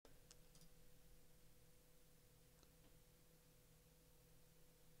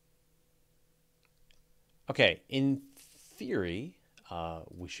Okay, in theory,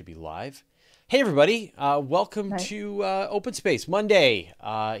 we should be live. Hey, everybody! Welcome Right. to Open Space Monday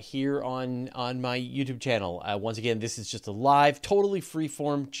here on my YouTube channel. Once again, this is just a live, totally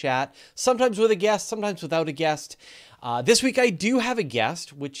free-form chat. Sometimes with a guest, sometimes without a guest. This week, I do have a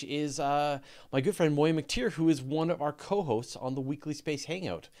guest, which is my good friend Moiya McTier, who is one of our co-hosts on the Weekly Space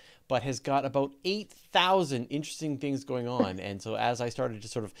Hangout, but has got about 8,000 interesting things going on. And so as I started to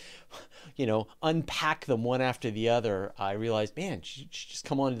sort of, unpack them one after the other, I realized, man, she just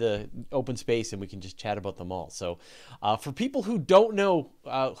come on to the Open Space and we can just chat about them all. So for people who don't know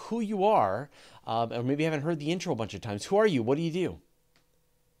who you are, or maybe haven't heard the intro a bunch of times, who are you? What do you do?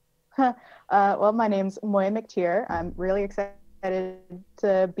 Well, my name's Moiya McTier. I'm really excited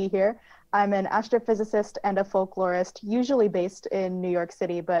to be here. I'm an astrophysicist and a folklorist, usually based in New York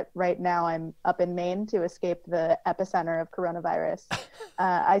City, but right now I'm up in Maine to escape the epicenter of coronavirus.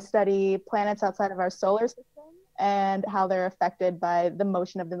 I study planets outside of our solar system and how they're affected by the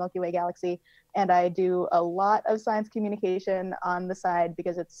motion of the Milky Way galaxy. And I do a lot of science communication on the side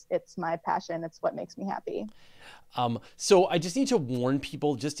because it's my passion. It's what makes me happy. So I just need to warn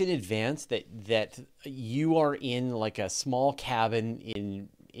people just in advance that you are in like a small cabin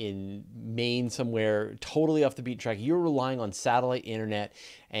in Maine somewhere, totally off the beaten track. You're relying on satellite internet,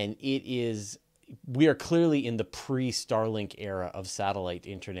 and we are clearly in the pre-Starlink era of satellite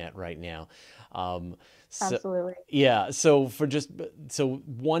internet right now. Um, so Absolutely. yeah, so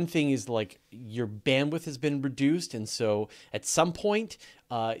one thing is like your bandwidth has been reduced, and so at some point,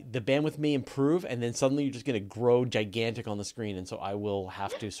 the bandwidth may improve, and then suddenly you're just going to grow gigantic on the screen, and so I will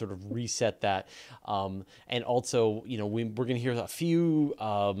have to sort of reset that. And also, we're going to hear a few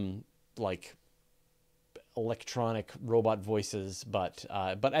like electronic robot voices, but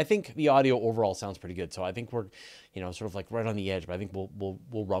I think the audio overall sounds pretty good. So I think we're, sort of like right on the edge, but I think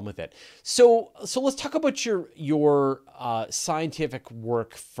we'll run with it. So let's talk about your scientific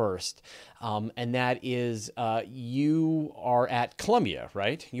work first, and that is you are at Columbia,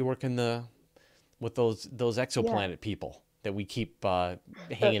 right? You work with those Yeah. exoplanet people that we keep The,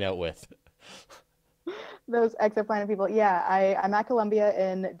 hanging out with. those exoplanet people. Yeah, I'm at Columbia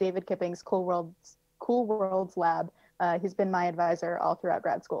in David Kipping's Cool Worlds lab. He's been my advisor all throughout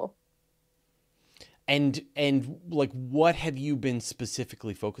grad school. And like, what have you been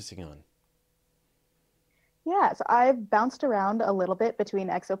specifically focusing on? Yeah, so I've bounced around a little bit between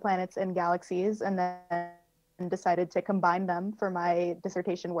exoplanets and galaxies and then decided to combine them for my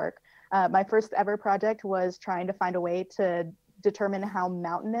dissertation work. My first ever project was trying to find a way to determine how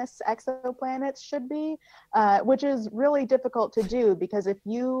mountainous exoplanets should be, which is really difficult to do because if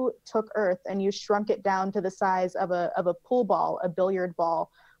you took Earth and you shrunk it down to the size of a pool ball, a billiard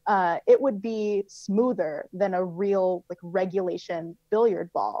ball, it would be smoother than a real like regulation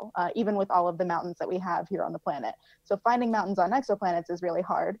billiard ball, even with all of the mountains that we have here on the planet. So finding mountains on exoplanets is really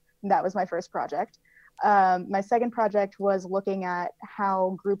hard. And that was my first project. My second project was looking at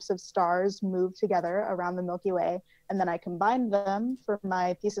how groups of stars move together around the Milky Way. And then I combined them for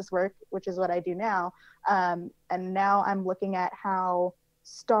my thesis work, which is what I do now. And now I'm looking at how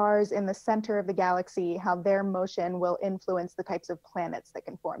stars in the center of the galaxy, how their motion will influence the types of planets that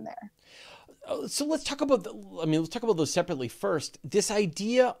can form there. So let's talk about let's talk about those separately first. This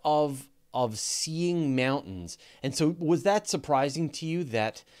idea of seeing mountains. And so was that surprising to you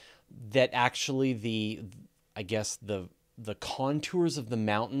that actually I guess the contours of the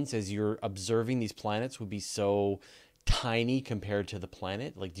mountains as you're observing these planets would be so tiny compared to the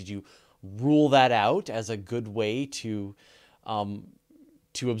planet? Like, did you rule that out as a good way um,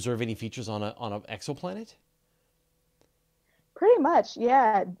 to observe any features on an exoplanet? Pretty much,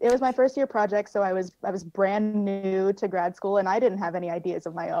 yeah. It was my first year project, so I was brand new to grad school, and I didn't have any ideas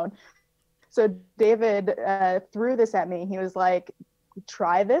of my own. So David threw this at me. He was like,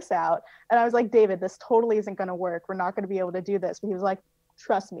 "Try this out," and I was like, "David, this totally isn't going to work. We're not going to be able to do this." But he was like,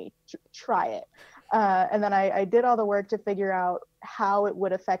 "Trust me, try it." And then I did all the work to figure out how it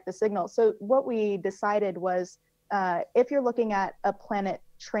would affect the signal. So what we decided was, if you're looking at a planet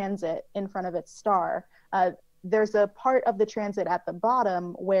transit in front of its star, there's a part of the transit at the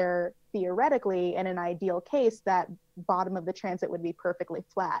bottom where theoretically, in an ideal case, that bottom of the transit would be perfectly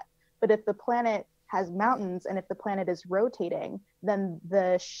flat. But if the planet has mountains and if the planet is rotating, then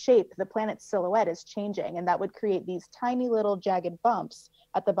the shape, the planet's silhouette is changing, and that would create these tiny little jagged bumps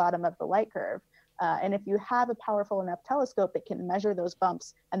at the bottom of the light curve. And if you have a powerful enough telescope that can measure those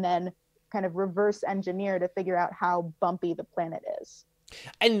bumps and then kind of reverse engineer to figure out how bumpy the planet is.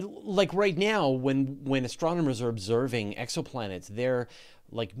 And like right now, when astronomers are observing exoplanets, they're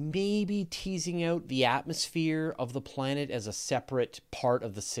like maybe teasing out the atmosphere of the planet as a separate part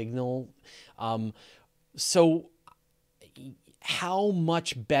of the signal. Um, So how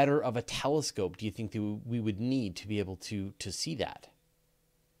much better of a telescope do you think that we would need to be able to see that?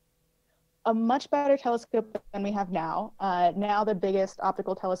 A much better telescope than we have now. Now the biggest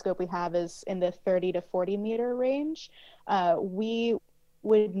optical telescope we have is in the 30 to 40 meter range. We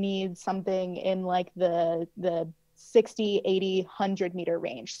would need something in like the 60, 80, 100 meter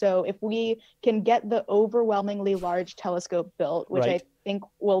range. So if we can get the overwhelmingly large telescope built, which I Right. think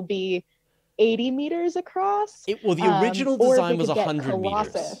will be 80 meters across, Well, the original or if we design was could get 100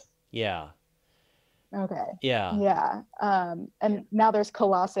 meters. Colossus. Yeah. Okay. Yeah. Yeah. And now there's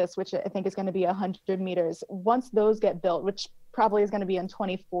Colossus, which I think is going to be 100 meters. Once those get built, which probably is going to be in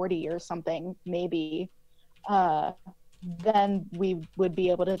 2040 or something, maybe, uh, then we would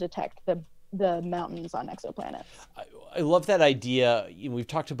be able to detect the mountains on exoplanets. I love that idea. We've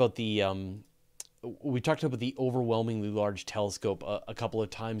talked about the overwhelmingly large telescope a couple of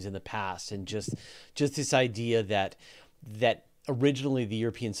times in the past, and just this idea that originally the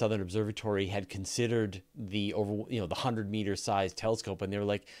European Southern Observatory had considered the the 100-meter size telescope, and they were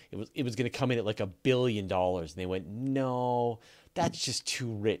like, it was going to come in at like $1 billion, and they went, no, that's just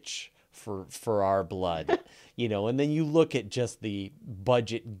too rich for our blood. And then you look at just the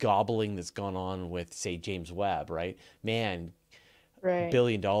budget gobbling that's gone on with, say, James Webb, right? Man, Right. $1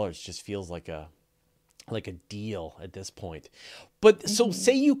 billion just feels like a deal at this point. But so Mm-hmm.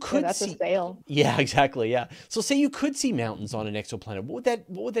 say you Yeah, could that's a see, sale. yeah, exactly, yeah. So say you could see mountains on an exoplanet. What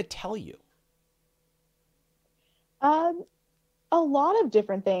would that tell you? Um, A lot of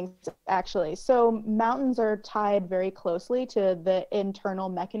different things, actually. So, mountains are tied very closely to the internal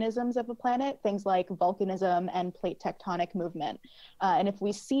mechanisms of a planet, things like volcanism and plate tectonic movement. And if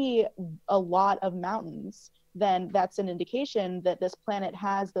we see a lot of mountains, then that's an indication that this planet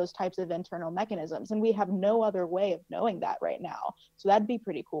has those types of internal mechanisms. And we have no other way of knowing that right now. So, that'd be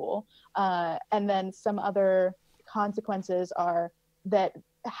pretty cool. And then some other consequences are that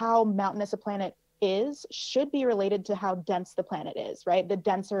how mountainous a planet is should be related to how dense the planet is, right? The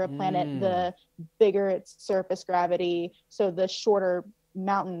denser a planet, Mm, the bigger its surface gravity. So the shorter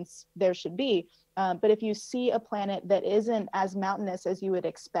mountains there should be. But if you see a planet that isn't as mountainous as you would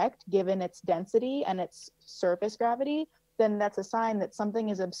expect, given its density and its surface gravity, then that's a sign that something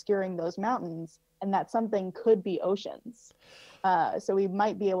is obscuring those mountains, and that something could be oceans. So we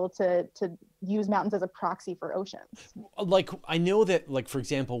might be able to use mountains as a proxy for oceans. like I know that, like, for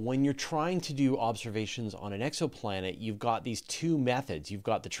example, when you're trying to do observations on an exoplanet, you've got these two methods. You've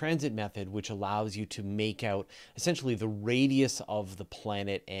got the transit method, which allows you to make out essentially the radius of the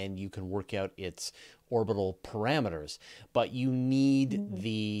planet, and you can work out its orbital parameters. But Mhm.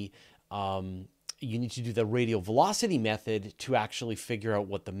 you need to do the radial velocity method to actually figure out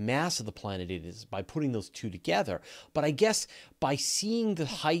what the mass of the planet is by putting those two together. But I guess by seeing the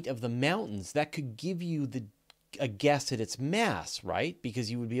height of the mountains, that could give you a guess at its mass, right? Because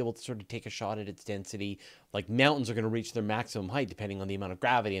you would be able to sort of take a shot at its density. Like, mountains are going to reach their maximum height depending on the amount of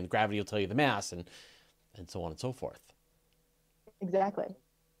gravity, and gravity will tell you the mass, and so on and so forth. Exactly.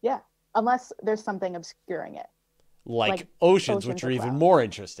 Yeah. Unless there's something obscuring it, like Like oceans, which oceans are or even clouds. more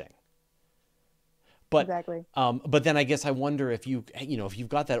interesting. But Exactly. but then I guess I wonder if if you've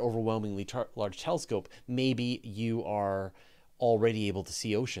got that overwhelmingly large telescope, maybe you are already able to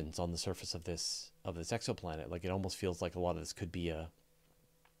see oceans on the surface of this exoplanet. Like, it almost feels like a lot of this could be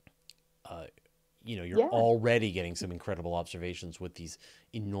you're Yeah, already getting some incredible observations with these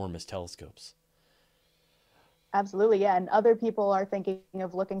enormous telescopes. absolutely. Yeah. And other people are thinking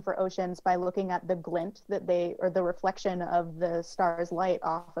of looking for oceans by looking at the glint that or the reflection of the star's light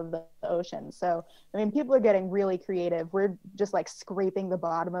off of the ocean. So, I mean, people are getting really creative. We're just like scraping the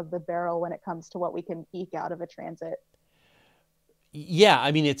bottom of the barrel when it comes to what we can eke out of a transit. Yeah,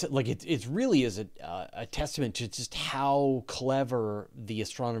 I mean, it's like it really is a testament to just how clever the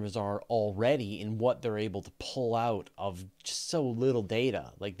astronomers are already in what they're able to pull out of just so little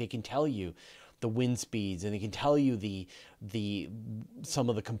data. Like, they can tell you the wind speeds, and they can tell you the some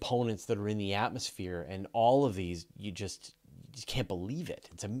of the components that are in the atmosphere, and all of these you just can't believe it.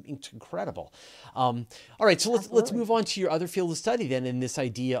 It's incredible. All right, so let's Absolutely. move on to your other field of study then, in this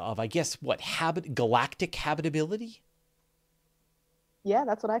idea of, I guess, what, galactic habitability. Yeah,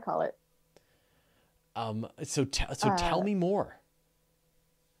 that's what I call it. So tell Uh, me more.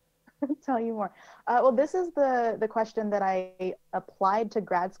 tell you more. Well, this is the question that I applied to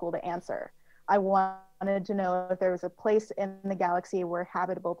grad school to answer. I wanted to know if there was a place in the galaxy where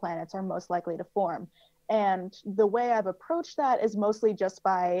habitable planets are most likely to form. And the way I've approached that is mostly just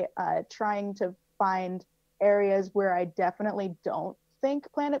by trying to find areas where I definitely don't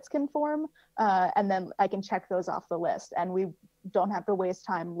think planets can form. And then I can check those off the list, and we don't have to waste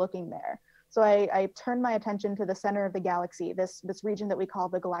time looking there. So I turned my attention to the center of the galaxy, this region that we call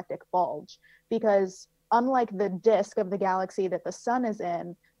the galactic bulge, because unlike the disk of the galaxy that the sun is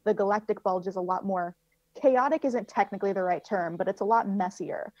in, the galactic bulge is a lot more chaotic. Isn't technically the right term, but it's a lot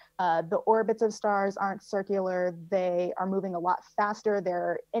messier. The orbits of stars aren't circular. They are moving a lot faster.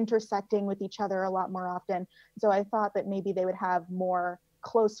 They're intersecting with each other a lot more often. So I thought that maybe they would have more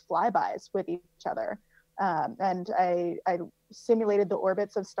close flybys with each other. And I simulated the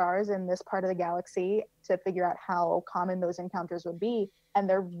orbits of stars in this part of the galaxy to figure out how common those encounters would be. And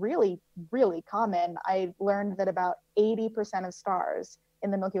they're really, really common. I learned that about 80% of stars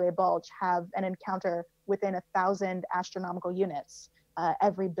in the Milky Way bulge have an encounter within 1,000 astronomical units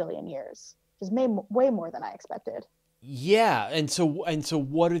every billion years, which is way more than I expected. Yeah, and so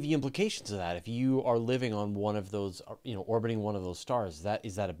what are the implications of that? If you are living on one of those, orbiting one of those stars,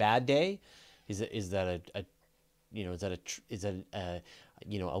 is that a bad day? Is that a a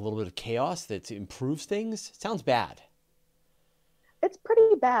little bit of chaos that improves things? Sounds bad. It's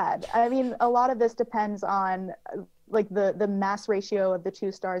pretty bad. I mean, a lot of this depends on like the mass ratio of the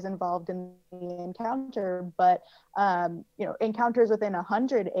two stars involved in the encounter, but encounters within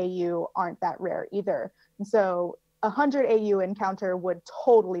 100 AU aren't that rare either. And so 100 AU encounter would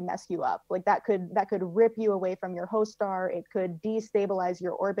totally mess you up. Like that could rip you away from your host star. It could destabilize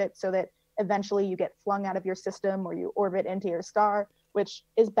your orbit so that eventually you get flung out of your system or you orbit into your star, which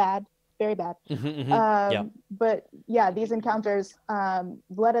is bad, very bad. Yeah. But yeah, these encounters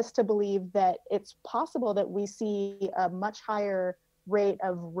led us to believe that it's possible that we see a much higher rate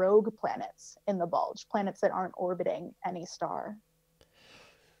of rogue planets in the bulge, planets that aren't orbiting any star.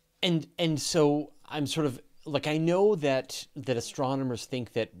 And so I'm sort of like, I know that astronomers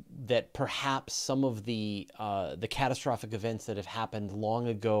think that perhaps some of the catastrophic events that have happened long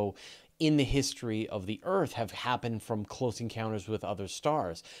ago in the history of the Earth have happened from close encounters with other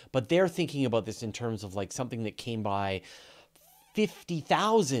stars. But they're thinking about this in terms of like something that came by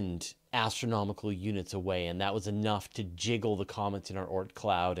 50,000 astronomical units away, and that was enough to jiggle the comets in our Oort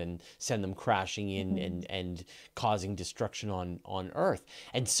cloud and send them crashing in and causing destruction on Earth.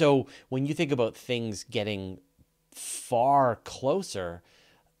 And so when you think about things getting far closer,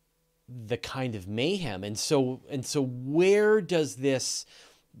 the kind of mayhem, and so where does this,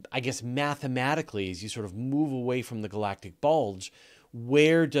 I guess mathematically, as you sort of move away from the galactic bulge,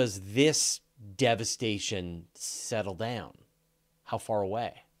 where does this devastation settle down? How far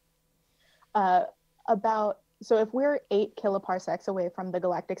away? So if we're 8 kiloparsecs away from the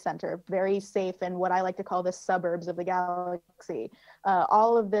galactic center, very safe in what I like to call the suburbs of the galaxy,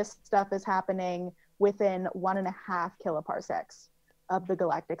 all of this stuff is happening within 1.5 kiloparsecs of the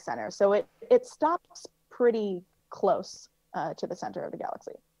galactic center. So it stops pretty close to the center of the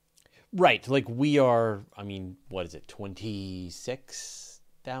galaxy. Right. Like we are, I mean, what is it,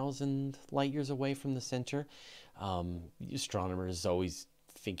 26,000 light years away from the center? Astronomers always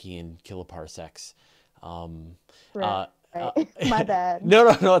thinking in kiloparsecs. Right. My bad. No,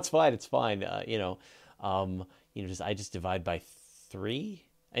 it's fine. It's fine. I just divide by 3.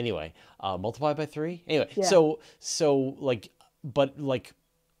 Anyway, multiply by 3. Anyway, yeah. So like, but like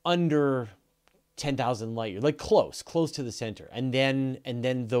under 10,000 light years, like close to the center, and then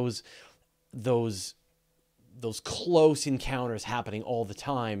those close encounters happening all the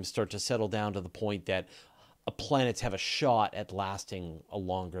time start to settle down to the point that planets have a shot at lasting a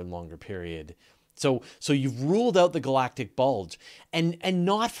longer and longer period. So you've ruled out the galactic bulge, and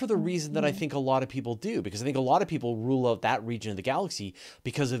not for the reason that I think a lot of people do, because I think a lot of people rule out that region of the galaxy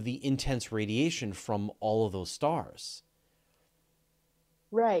because of the intense radiation from all of those stars.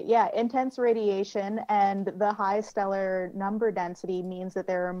 Right. Yeah. Intense radiation and the high stellar number density means that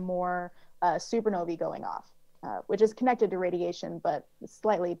there are more supernovae going off, which is connected to radiation, but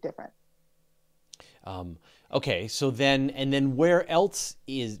slightly different. Okay. So then where else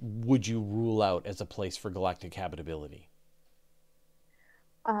would you rule out as a place for galactic habitability?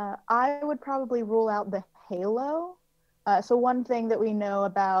 I would probably rule out the halo. So one thing that we know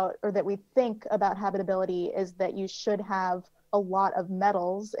about, or that we think about habitability, is that you should have a lot of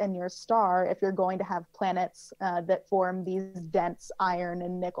metals in your star if you're going to have planets that form these dense iron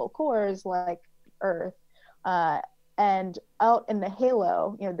and nickel cores like Earth. And out in the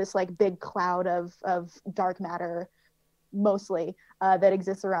halo, this like big cloud of dark matter, mostly, that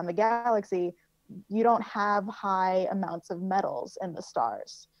exists around the galaxy, you don't have high amounts of metals in the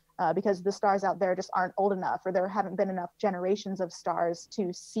stars because the stars out there just aren't old enough, or there haven't been enough generations of stars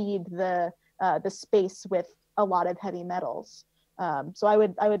to seed the space with a lot of heavy metals. So I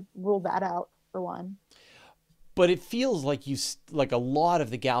would rule that out for one. But it feels like like a lot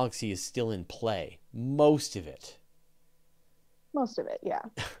of the galaxy is still in play, most of it. Most of it, yeah.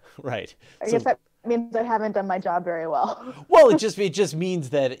 Right. I guess So, that means I haven't done my job very well. well, it just means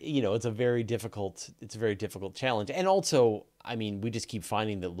that, it's a very difficult challenge. And also, I mean, we just keep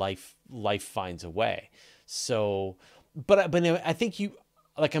finding that life finds a way. So, but I think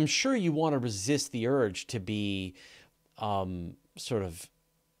I'm sure you want to resist the urge to be sort of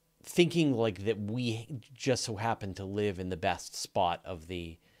thinking like that we just so happen to live in the best spot of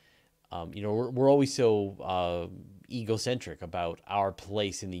the we're always so egocentric about our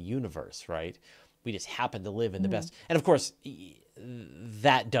place in the universe, right? We just happen to live in the Mhm. best, and of course,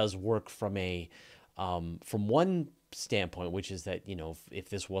 that does work from one standpoint, which is that if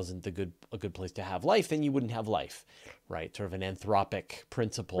this wasn't a good place to have life, then you wouldn't have life, right? Sort of an anthropic Right.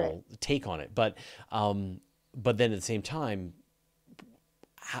 principle take on it, but then at the same time,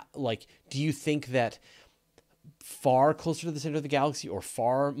 like, do you think that far closer to the center of the galaxy or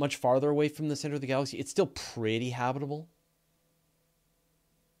much farther away from the center of the galaxy, it's still pretty habitable?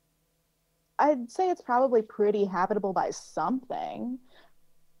 I'd say it's probably pretty habitable by something.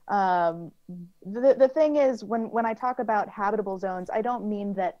 Um, the thing is, when I talk about habitable zones, I don't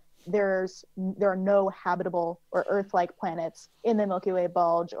mean that there are no habitable or Earth-like planets in the Milky Way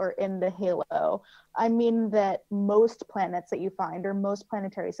bulge or in the halo. I mean that most planets that you find, or most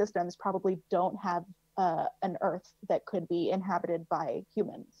planetary systems, probably don't have an Earth that could be inhabited by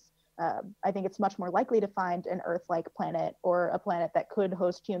humans. I think it's much more likely to find an Earth-like planet or a planet that could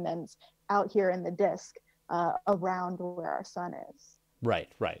host humans out here in the disk around where our sun is.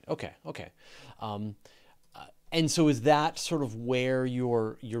 Right, right. Okay, okay. Um, and so is that sort of where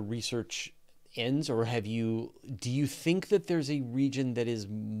your research ends, or do you think that there's a region that is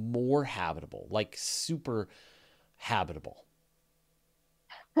more habitable, like super habitable?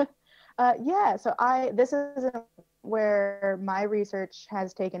 Yeah, so this isn't where my research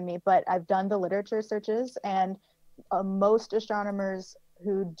has taken me, but I've done the literature searches, and most astronomers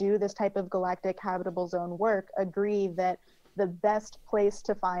who do this type of galactic habitable zone work agree that the best place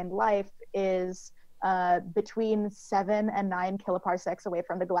to find life is between 7 and 9 kiloparsecs away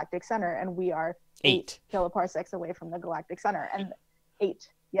from the galactic center, and we are 8 kiloparsecs away from the galactic center, and 8.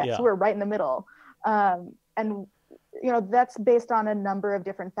 Yeah, so Yeah. we're right in the middle. And that's based on a number of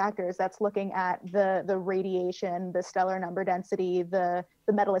different factors. That's looking at the radiation, the stellar number density, the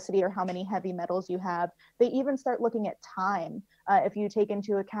metallicity, or how many heavy metals you have. They even start looking at time. If you take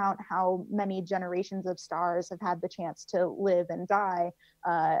into account how many generations of stars have had the chance to live and die,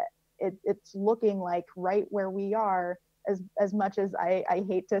 it's looking like right where we are, as much as I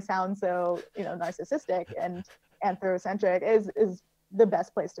hate to sound so narcissistic and anthrocentric, is the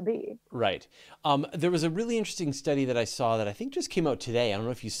best place to be. Right. There was a really interesting study that I saw that I think just came out today. I don't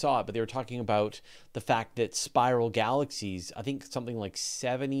know if you saw it, but they were talking about the fact that spiral galaxies, I think something like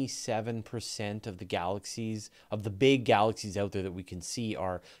 77% of the galaxies, of the big galaxies out there that we can see,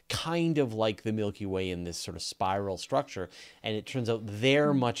 are kind of like the Milky Way in this sort of spiral structure. And it turns out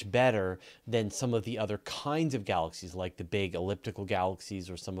they're much better than some of the other kinds of galaxies, like the big elliptical galaxies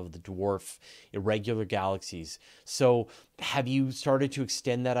or some of the dwarf irregular galaxies. So have you started to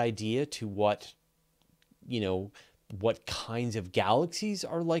extend that idea to what kinds of galaxies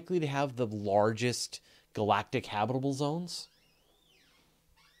are likely to have the largest galactic habitable zones?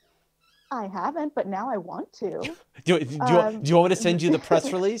 I haven't, but now I want to. Do you want me to send you the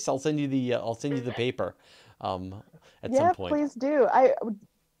press release? I'll send you the paper at some Yeah, point. please do. I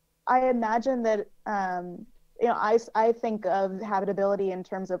imagine that I think of habitability in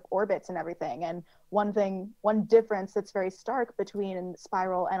terms of orbits and everything. And one difference that's very stark between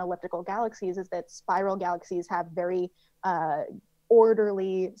spiral and elliptical galaxies is that spiral galaxies have very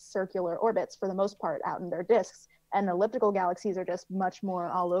orderly circular orbits for the most part out in their disks. And elliptical galaxies are just much more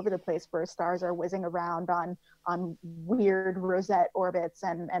all over the place, where stars are whizzing around on weird rosette orbits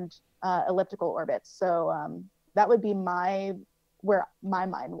and elliptical orbits. So that would be where my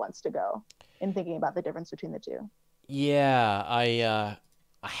mind wants to go in thinking about the difference between the two. Yeah, I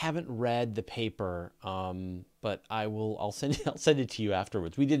haven't read the paper, but I'll send it to you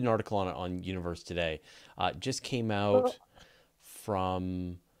afterwards. We did an article on it on Universe Today. It just came Well, out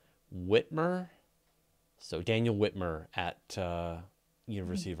from Whitmer, so Daniel Whitmer at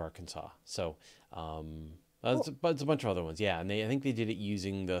University of Arkansas. So it's a bunch of other ones, yeah. And I think they did it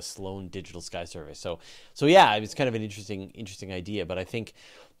using the Sloan Digital Sky Survey. So yeah, it's kind of an interesting idea. But I think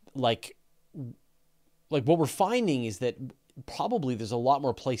like what we're finding is that probably there's a lot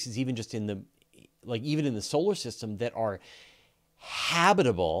more places, even just even in the solar system, that are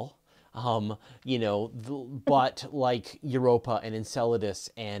habitable, but like Europa and Enceladus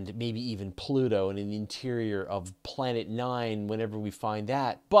and maybe even Pluto and in the interior of Planet 9, whenever we find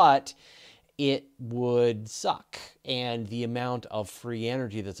that. But it would suck. And the amount of free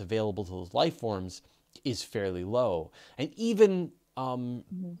energy that's available to those life forms is fairly low. And even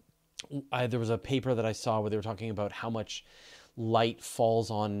Mhm. there was a paper that I saw where they were talking about how much light falls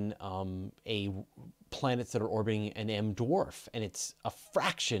on a planets that are orbiting an M dwarf, and it's a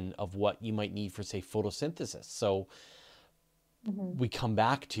fraction of what you might need for, say, photosynthesis. So Mhm. we come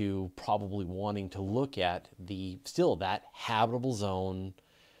back to probably wanting to look at that habitable zone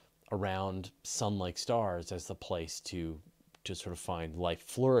around sun-like stars as the place to sort of find life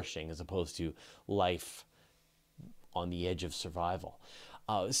flourishing, as opposed to life on the edge of survival.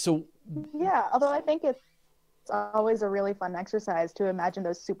 So Yeah, although I think it's always a really fun exercise to imagine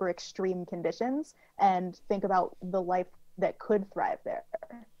those super extreme conditions and think about the life that could thrive there.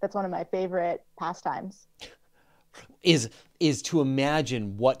 That's one of my favorite pastimes. is is to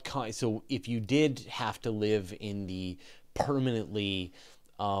imagine what kind. So if you did have to live in the permanently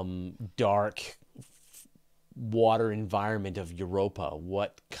dark water environment of Europa,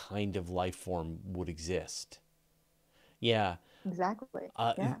 what kind of life form would exist? Yeah. Exactly.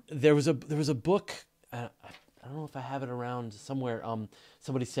 Uh, Yeah. there was a book. I don't know if I have it around somewhere.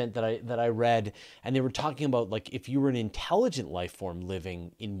 Somebody sent that I read, and they were talking about, like, if you were an intelligent life form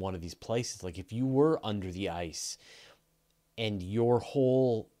living in one of these places, like if you were under the ice, and your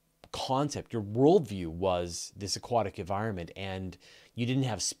whole concept, your worldview was this aquatic environment, and you didn't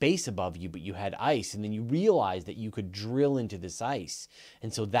have space above you, but you had ice, and then you realized that you could drill into this ice,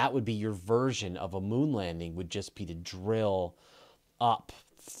 and so that would be your version of a moon landing, would just be to drill up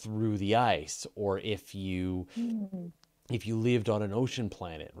through the ice. Or Mm. if you lived on an ocean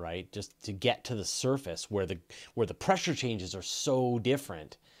planet, right, just to get to the surface where the pressure changes are so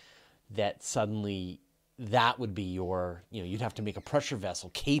different that suddenly that would be you'd have to make a pressure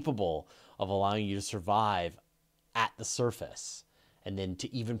vessel capable of allowing you to survive at the surface, and then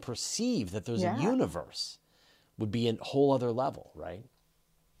to even perceive that there's a Yeah. universe would be a whole other level, right?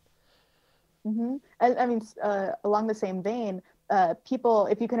 I mean, along the same vein, people,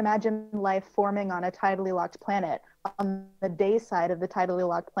 if you can imagine life forming on a tidally locked planet, on the day side of the tidally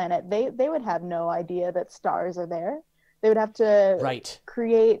locked planet, they would have no idea that stars are there. They would have to Right.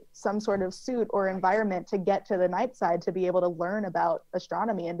 create some sort of suit or environment to get to the night side to be able to learn about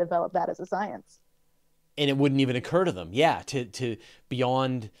astronomy and develop that as a science. And it wouldn't even occur to them, yeah, to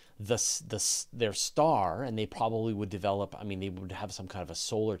beyond their star. And they probably would develop, I mean, they would have some kind of a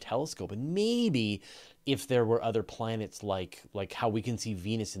solar telescope, and maybe if there were other planets, like how we can see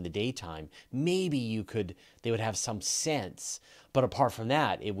Venus in the daytime, maybe they would have some sense. But apart from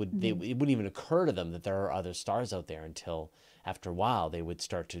that, it Mm-hmm. wouldn't even occur to them that there are other stars out there, until after a while they would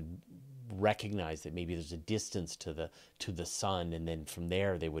start to recognize that maybe there's a distance to the sun, and then from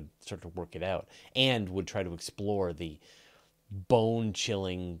there they would start to work it out, and would try to explore the bone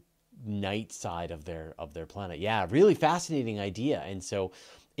chilling night side of their planet. Yeah, really fascinating idea. And so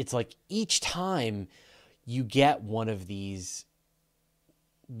it's like each time you get one of these,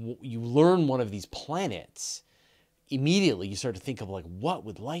 you learn one of these planets, immediately you start to think of, like, what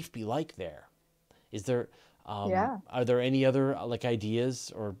would life be like there? Is there Yeah. are there any other like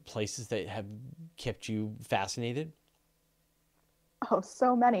ideas or places that have kept you fascinated? Oh,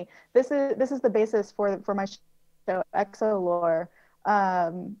 so many. This is the basis for my show, Exolore.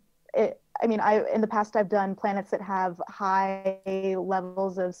 I mean, I in the past I've done planets that have high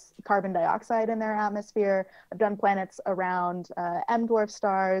levels of carbon dioxide in their atmosphere. I've done planets around M dwarf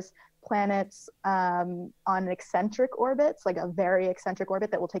stars, planets on eccentric orbits, like a very eccentric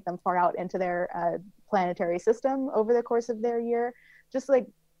orbit that will take them far out into their planetary system over the course of their year. Just like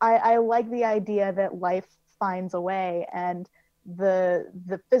I like the idea that life finds a way, and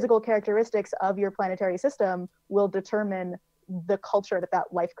the physical characteristics of your planetary system will determine the culture that that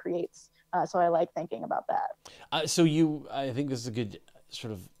life creates. So I like thinking about that. I think this is a good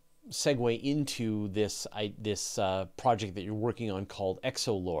sort of segue into this project that you're working on called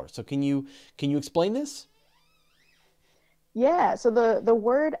Exolore. So can you explain this? Yeah, so the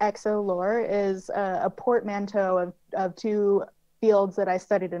word exolore is a portmanteau of two fields that I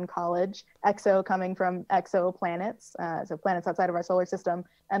studied in college. Exo coming from exoplanets, so planets outside of our solar system,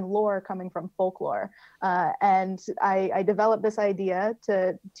 and lore coming from folklore. And I developed this idea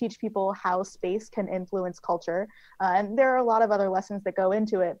to teach people how space can influence culture. And there are a lot of other lessons that go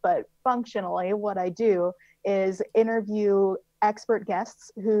into it, but functionally, what I do is interview expert guests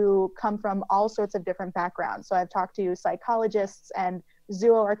who come from all sorts of different backgrounds. So I've talked to psychologists and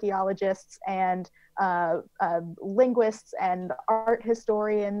zooarchaeologists and linguists and art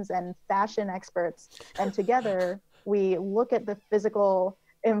historians and fashion experts. And together we look at the physical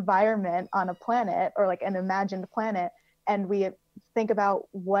environment on a planet, or like an imagined planet, and we think about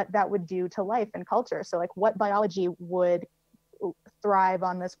what that would do to life and culture. So like what biology would thrive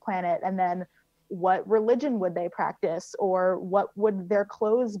on this planet, and then what religion would they practice, or what would their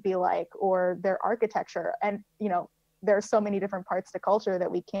clothes be like, or their architecture. And there are so many different parts to culture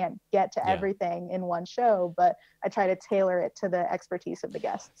that we can't get to Yeah. everything in one show, but I try to tailor it to the expertise of the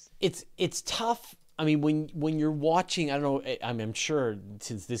guests. It's tough. I mean, when you're watching, I don't know, I'm sure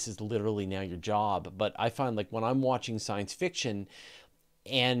since this is literally now your job, but I find like when I'm watching science fiction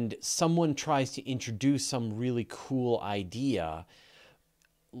and someone tries to introduce some really cool idea,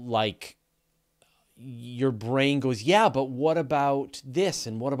 like your brain goes, yeah, but what about this,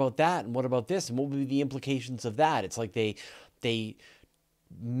 and what about that, and what about this, and what would be the implications of that? It's like they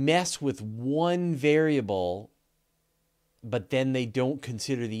mess with one variable, but then they don't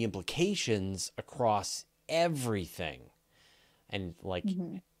consider the implications across everything. And like,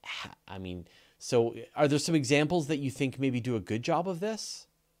 Mm-hmm. I mean, so are there some examples that you think maybe do a good job of this?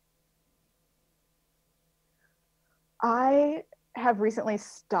 I have recently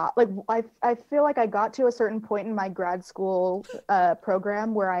stopped. Like I feel like I got to a certain point in my grad school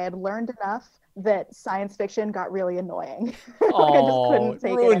program where I had learned enough that science fiction got really annoying. Like I just Oh, couldn't it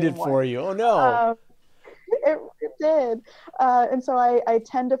take it ruined it anymore. for you. Oh no. Um, it did. And so I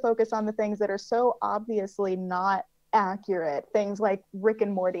tend to focus on the things that are so obviously not accurate. Things like Rick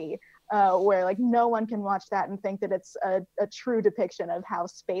and Morty, where like no one can watch that and think that it's a true depiction of how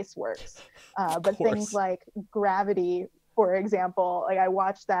space works. Of But things course. like Gravity, for example, like I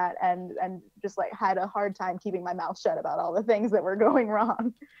watched that and just like had a hard time keeping my mouth shut about all the things that were going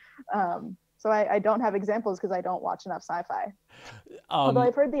wrong. So I don't have examples because I don't watch enough sci-fi. Although Um,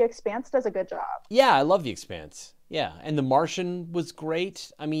 I've heard The Expanse does a good job. yeah, I love The Expanse. Yeah, and The Martian was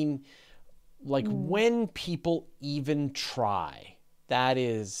great. I mean, like Mm. when people even try, that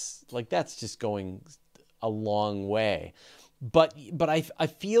is like that's just going a long way. But I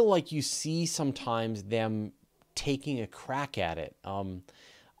feel like you see sometimes them taking a crack at it.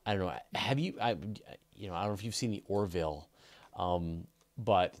 I don't know. Have you I don't know if you've seen the Orville,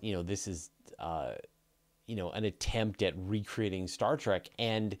 but this is uh, an attempt at recreating Star Trek,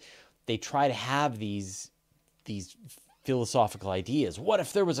 and they try to have these philosophical ideas. What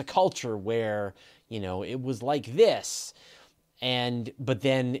if there was a culture where it was like this, and but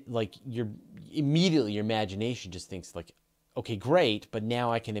then like immediately your imagination just thinks like, okay, great, but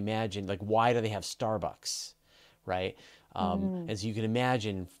now I can imagine like why do they have Starbucks, right? Mm. And so you can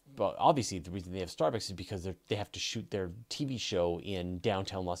imagine, well, obviously the reason they have Starbucks is because they have to shoot their TV show in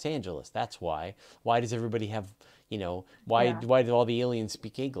downtown Los Angeles. That's why. Why does everybody have, Yeah, why do all the aliens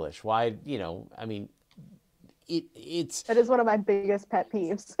speak English? Why, I mean, it's that is one of my biggest pet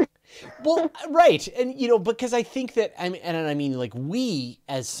peeves. well, right, and because I think that I mean, like we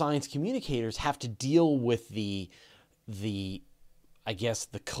as science communicators have to deal with the I guess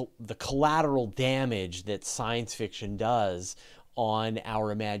the collateral damage that science fiction does on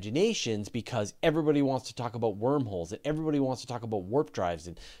our imaginations, because everybody wants to talk about wormholes and everybody wants to talk about warp drives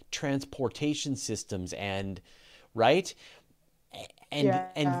and transportation systems, and right, and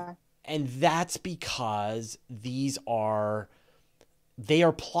and Yeah. and that's because they are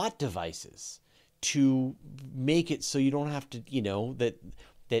plot devices to make it so you don't have to,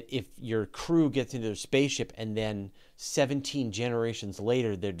 that if your crew gets into their spaceship and then 17 generations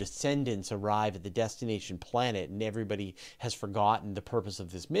later their descendants arrive at the destination planet and everybody has forgotten the purpose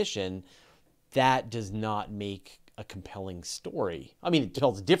of this mission, that does not make a compelling story. I mean, it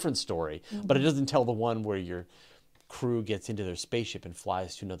tells a different story, but it Mhm. doesn't tell the one where your crew gets into their spaceship and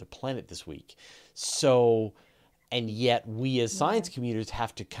flies to another planet this week. So, and yet we as science Yeah. commuters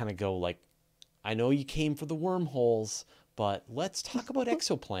have to kind of go like, I know you came for the wormholes, but let's talk about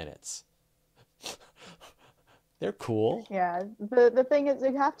exoplanets. They're cool. Yeah. The thing is,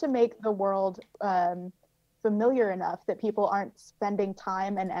 you have to make the world familiar enough that people aren't spending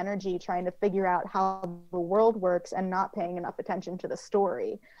time and energy trying to figure out how the world works and not paying enough attention to the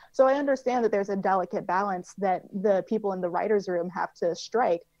story. So I understand that there's a delicate balance that the people in the writer's room have to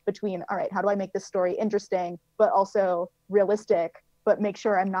strike between, all right, how do I make this story interesting, but also realistic, but make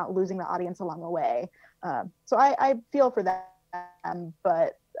sure I'm not losing the audience along the way. So I feel for them,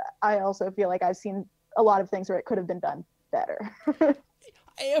 but I also feel like I've seen a lot of things where it could have been done better.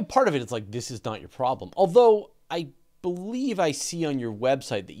 Part of it is like, this is not your problem. Although I believe I see on your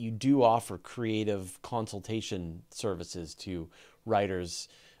website that you do offer creative consultation services to writers,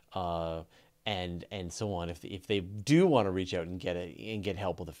 uh, and so on, if they do want to reach out and get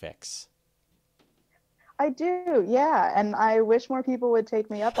help with a fix. I do, yeah. And I wish more people would take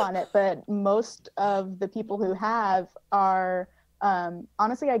me up on it. But most of the people who have are,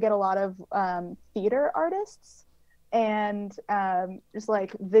 honestly, I get a lot of theater artists and just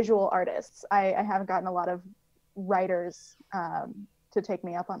like visual artists. I haven't gotten a lot of writers to take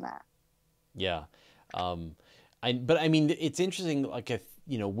me up on that. Yeah. But I mean, it's interesting. Like, if,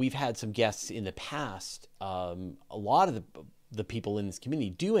 we've had some guests in the past. A lot of the people in this community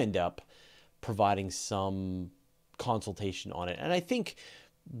do end up providing some consultation on it. And I think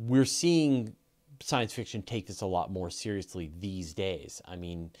we're seeing science fiction take this a lot more seriously these days. I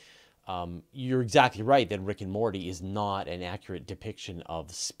mean, you're exactly right that Rick and Morty is not an accurate depiction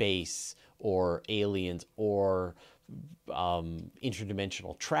of space or aliens or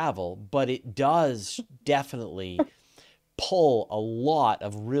interdimensional travel, but it does definitely pull a lot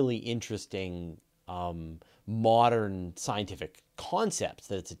of really interesting modern scientific concepts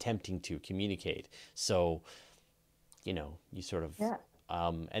that it's attempting to communicate. So, you sort of, Yeah.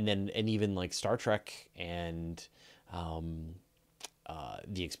 and even like Star Trek and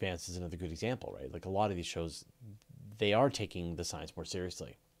The Expanse is another good example, right? Like, a lot of these shows, they are taking the science more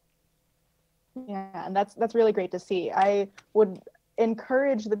seriously. Yeah, and that's really great to see. I would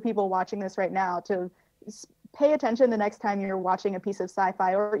encourage the people watching this right now to pay attention the next time you're watching a piece of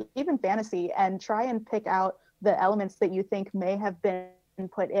sci-fi or even fantasy, and try and pick out the elements that you think may have been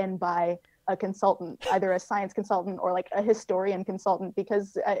put in by a consultant, either a science consultant or like a historian consultant,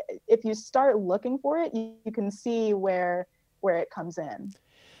 because if you start looking for it, you can see where it comes in.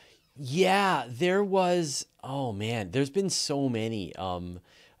 Yeah, there was, oh man, there's been so many.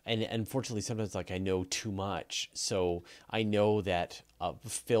 And unfortunately, sometimes like I know too much. So I know that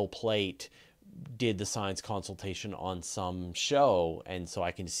Phil Plait did the science consultation on some show, and so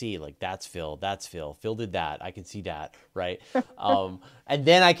I can see like that's Phil, Phil did that, I can see that, right? And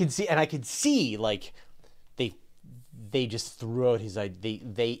then I could see like they just threw out his idea.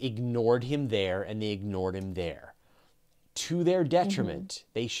 They ignored him there, and they ignored him there to their detriment. Mm-hmm.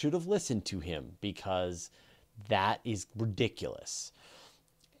 They should have listened to him, because that is ridiculous.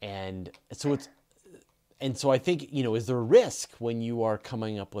 And so I think, is there a risk when you are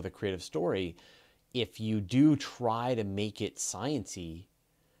coming up with a creative story, if you do try to make it sciencey,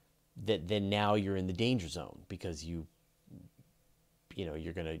 that then now you're in the danger zone, because you're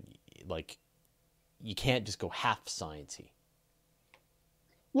gonna, like, you can't just go half sciencey.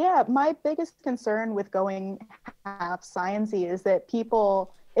 Yeah, my biggest concern with going half sciencey is that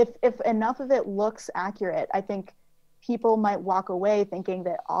people, if enough of it looks accurate, I think people might walk away thinking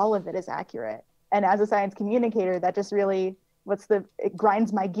that all of it is accurate. And as a science communicator, that just really, it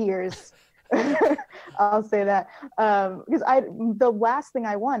grinds my gears. I'll say that. Because the last thing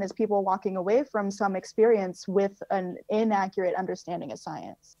I want is people walking away from some experience with an inaccurate understanding of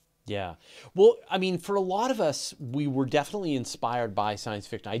science. Yeah. Well, I mean, for a lot of us, we were definitely inspired by science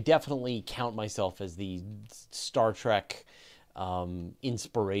fiction. I definitely count myself as the Star Trek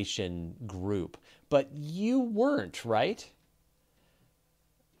inspiration group, but you weren't, right?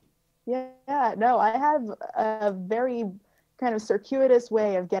 Yeah, no, I have a very kind of circuitous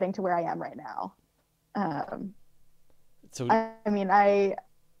way of getting to where I am right now. I mean,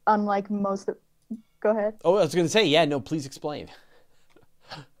 unlike most, go ahead. Oh, I was going to say, yeah, no, please explain.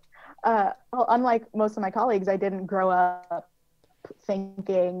 Well, unlike most of my colleagues, I didn't grow up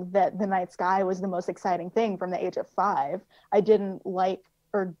thinking that the night sky was the most exciting thing from the age of 5. I didn't like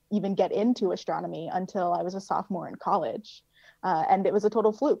or even get into astronomy until I was a sophomore in college. And it was a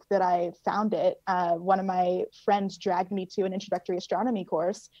total fluke that I found it. One of my friends dragged me to an introductory astronomy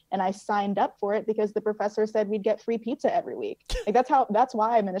course, and I signed up for it because the professor said we'd get free pizza every week. Like that's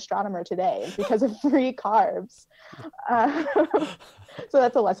why I'm an astronomer today, is because of free carbs. So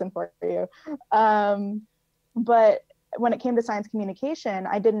that's a lesson for you. But when it came to science communication,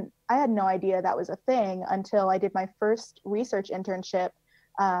 I had no idea that was a thing until I did my first research internship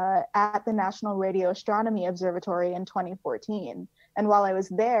at the National Radio Astronomy Observatory in 2014. And while I was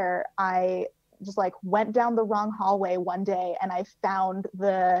there, I just went down the wrong hallway one day, and I found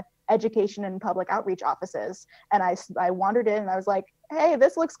the education and public outreach offices. And I wandered in, and I was like, hey,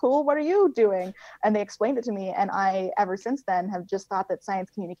 this looks cool. What are you doing? And they explained it to me. And I, ever since then, have just thought that science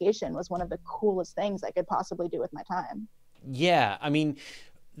communication was one of the coolest things I could possibly do with my time. Yeah. I mean,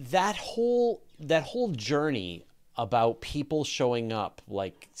 that whole journey about people showing up,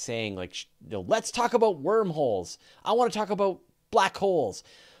 saying let's talk about wormholes. I want to talk about black holes.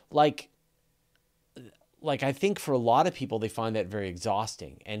 I think for a lot of people, they find that very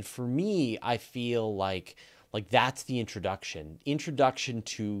exhausting. And for me, I feel like that's the introduction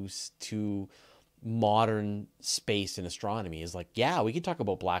to modern space and astronomy is yeah, we can talk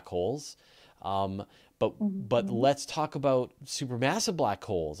about black holes. But let's talk about supermassive black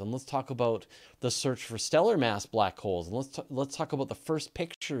holes, and let's talk about the search for stellar mass black holes, and let's talk about the first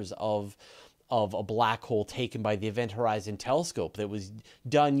pictures of of a black hole taken by the Event Horizon Telescope that was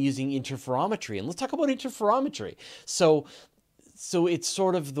done using interferometry. And let's talk about interferometry. So it's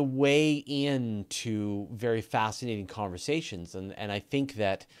sort of the way into very fascinating conversations. And I think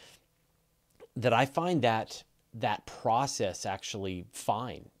that I find that process actually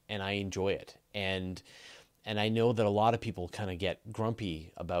fine, and I enjoy it. And I know that a lot of people kind of get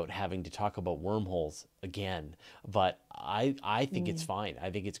grumpy about having to talk about wormholes again, but I think it's fine.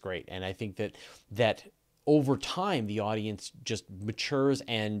 I think it's great. And I think that over time, the audience just matures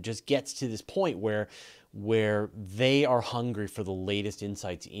and just gets to this point where they are hungry for the latest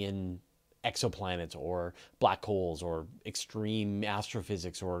insights in exoplanets or black holes or extreme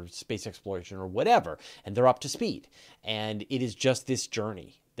astrophysics or space exploration or whatever, and they're up to speed. And it is just this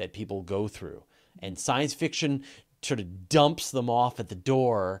journey that people go through. And science fiction sort of dumps them off at the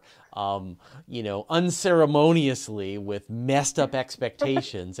door, unceremoniously with messed up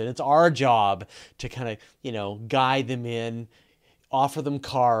expectations. And it's our job to kind of, guide them in, offer them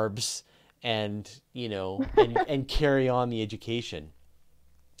carbs, and carry on the education.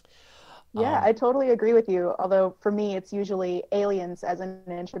 Yeah, I totally agree with you. Although for me, it's usually aliens as an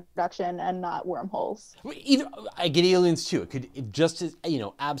introduction and not wormholes. Either I get aliens too. It just as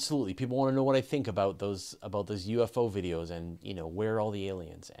absolutely. People want to know what I think about those UFO videos and where are all the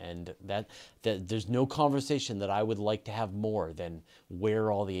aliens, and that there's no conversation that I would like to have more than where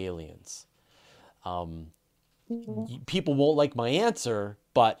are all the aliens. People won't like my answer,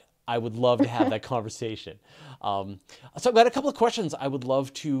 but I would love to have that conversation. So I've got a couple of questions I would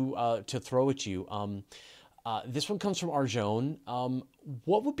love to throw at you. This one comes from Arjone.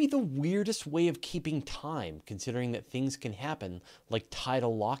 What would be the weirdest way of keeping time, considering that things can happen like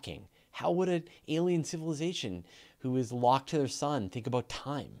tidal locking? How would an alien civilization who is locked to their sun think about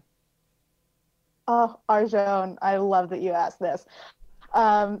time? Oh, Arjone, I love that you asked this.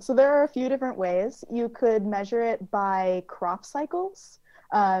 So there are a few different ways. You could measure it by crop cycles.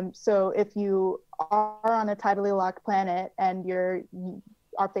 So if you are on a tidally locked planet and you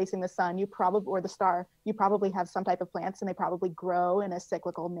are facing the sun, or the star, you probably have some type of plants and they probably grow in a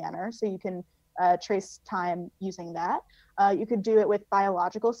cyclical manner. So you can trace time using that. You could do it with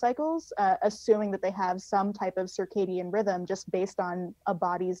biological cycles, assuming that they have some type of circadian rhythm just based on a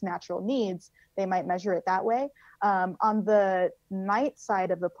body's natural needs. They might measure it that way. On the night side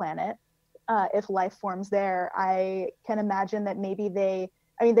of the planet, if life forms there, I can imagine that maybe they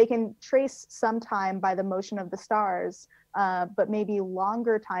can trace some time by the motion of the stars, but maybe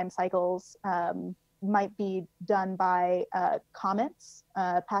longer time cycles might be done by comets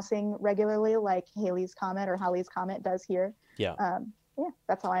passing regularly, like Halley's Comet or Halley's Comet does here. Yeah. Yeah,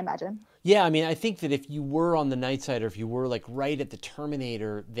 that's how I imagine. Yeah, I mean, I think that if you were on the night side or if you were like right at the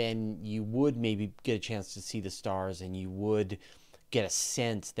Terminator, then you would maybe get a chance to see the stars and you would get a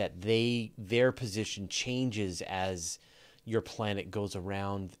sense that their position changes as your planet goes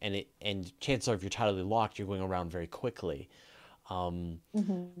around, and chances are if you're tidally locked, you're going around very quickly. And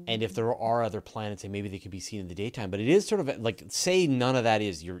if there are other planets, and maybe they could be seen in the daytime, but it is sort of like, say none of that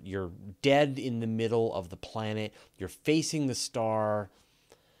is, you're dead in the middle of the planet, you're facing the star.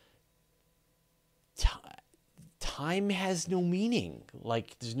 Time has no meaning.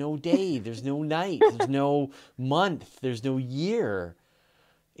 Like, there's no day, there's no night, there's no month, there's no year.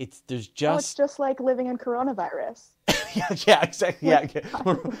 It's just like living in coronavirus. yeah, exactly.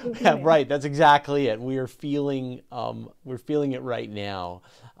 Yeah, right. That's exactly it. We're feeling it right now.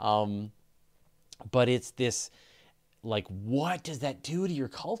 But it's this, like, what does that do to your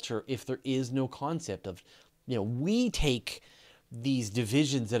culture if there is no concept of, we take these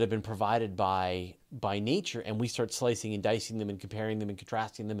divisions that have been provided by nature and we start slicing and dicing them and comparing them and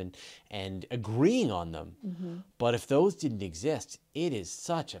contrasting them and agreeing on them. But if those didn't exist, it is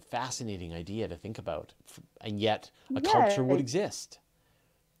such a fascinating idea to think about, and yet a culture would exist.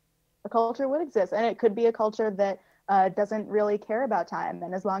 A culture would exist, and it could be a culture that doesn't really care about time,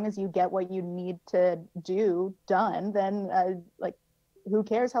 and as long as you get what you need to do done, then who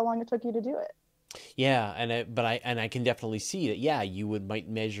cares how long it took you to do it? Yeah, and I can definitely see that. Yeah, you might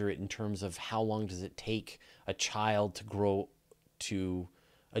measure it in terms of how long does it take a child to grow to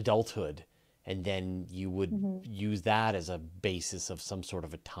adulthood, and then you would use that as a basis of some sort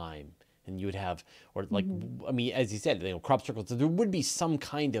of a time, and you would have, or like, I mean, as you said, crop circles. There would be some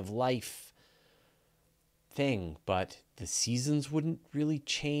kind of life thing, but the seasons wouldn't really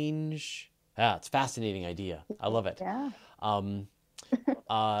change. It's a fascinating idea. I love it. Yeah.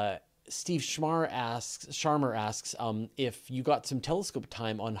 Steve Sharmer asks, if you got some telescope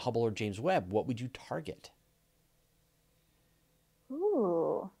time on Hubble or James Webb, what would you target?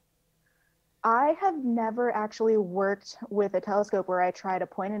 Ooh. I have never actually worked with a telescope where I try to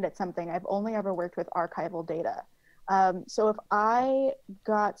point it at something. I've only ever worked with archival data. So if I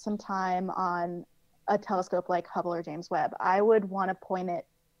got some time on a telescope like Hubble or James Webb, I would want to point it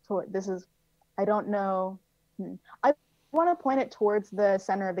toward, I don't know. I want to point it towards the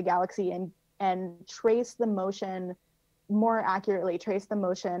center of the galaxy and trace the motion more accurately, trace the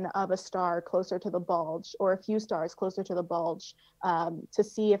motion of a star closer to the bulge or a few stars closer to the bulge, to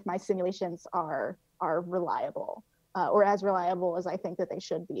see if my simulations are reliable, or as reliable as I think that they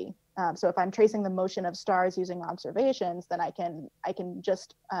should be. So if I'm tracing the motion of stars using observations, then I can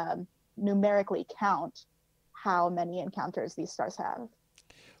just numerically count how many encounters these stars have.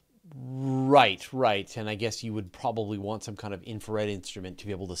 Right, right. And I guess you would probably want some kind of infrared instrument to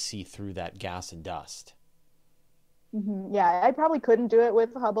be able to see through that gas and dust. Mm-hmm. Yeah, I probably couldn't do it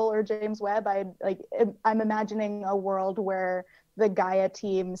with Hubble or James Webb. I'm imagining a world where the Gaia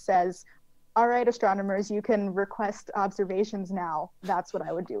team says, "All right, astronomers, you can request observations now." That's what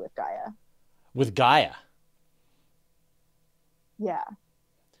I would do with Gaia. With Gaia, Yeah.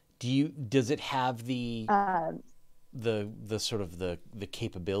 does it have Um, the sort of the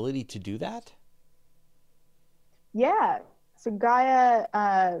capability to do that? yeah. So Gaia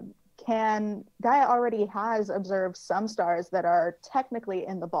already has observed some stars that are technically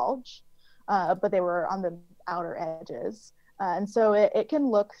in the bulge, but they were on the outer edges. And so it can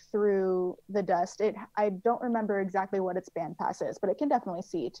look through the dust. I don't remember exactly what its bandpass is, but it can definitely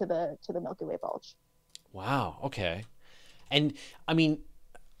see to the Milky Way bulge. Wow. Okay. And I mean,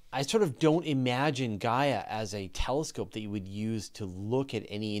 I sort of don't imagine Gaia as a telescope that you would use to look at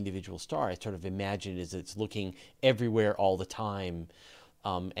any individual star. I sort of imagine it as it's looking everywhere all the time,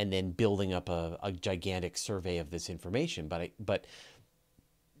 and then building up a gigantic survey of this information. But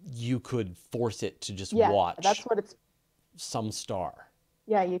you could force it to just watch that's what it's. some star.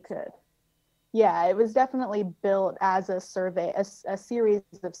 Yeah, you could. Yeah, it was definitely built as a survey, a series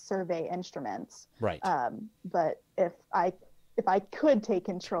of survey instruments. Right. But if I could take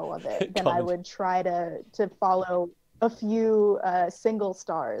control of it, then I would try to follow a few single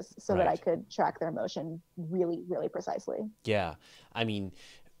stars so that I could track their motion really, really precisely. Yeah, I mean,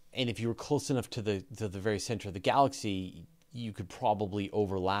 and if you were close enough to the very center of the galaxy, you could probably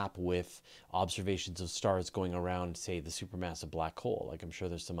overlap with observations of stars going around, say, the supermassive black hole. Like I'm sure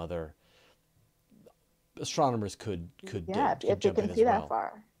there's some other astronomers could Yeah, if you jump in can as see well. that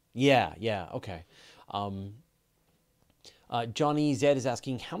far. Yeah, okay. Johnny Z is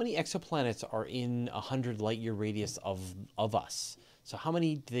asking, how many exoplanets are in 100 light year radius of us? So how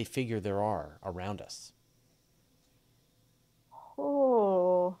many do they figure there are around us?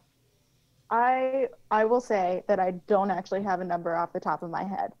 Oh, I will say that I don't actually have a number off the top of my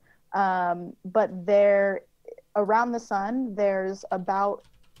head. But there, around the sun, there's about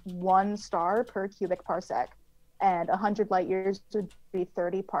one star per cubic parsec, and 100 light years would be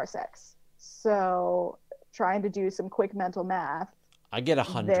 30 parsecs. So trying to do some quick mental math, I get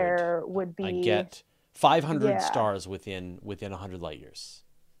 100. there would be. I get 500 Yeah. stars within 100 light years.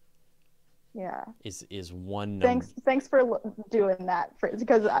 Yeah. Is one number. Thanks for doing that,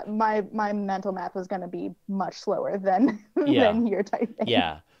 because my mental math was going to be much slower than than your typing.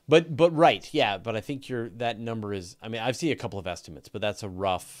 Yeah. But right. Yeah, but I think that number is, I mean, I've seen a couple of estimates, but that's a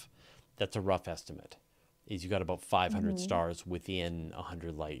rough estimate. Is you got about 500 stars within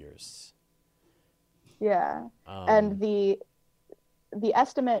 100 light years. Yeah. And the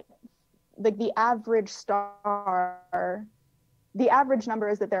estimate, the average star, the average number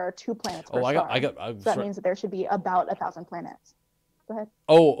is that there are 2 planets per star. So that means that there should be about 1,000 planets. Go ahead.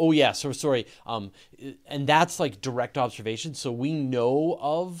 Oh yeah. So sorry. And that's like direct observation. So we know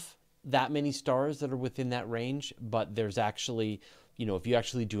of that many stars that are within that range, but there's actually, if you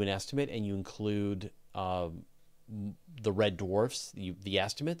actually do an estimate and you include the red dwarfs, the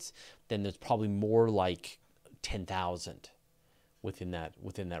estimates, then there's probably more like 10,000 within that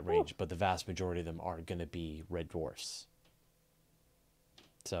range. But the vast majority of them are going to be red dwarfs.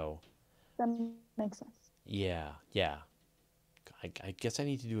 So that makes sense. Yeah. I guess I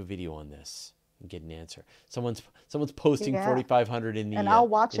need to do a video on this and get an answer. Someone's posting 4,500 in the and I'll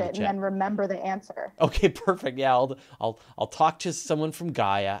watch it chat. and then remember the answer. Okay, perfect. Yeah, I'll talk to someone from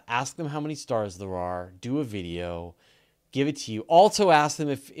Gaia, ask them how many stars there are, do a video, give it to you. Also ask them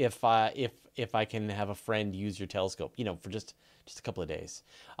if I can have a friend use your telescope, for just a couple of days.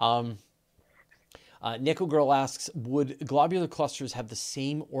 Nico Girl asks, would globular clusters have the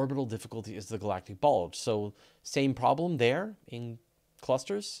same orbital difficulty as the galactic bulge? So same problem there in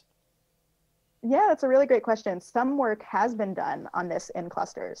clusters? Yeah, that's a really great question. Some work has been done on this in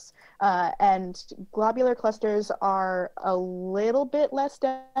clusters, and globular clusters are a little bit less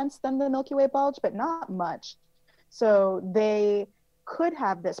dense than the Milky Way bulge, but not much. So they could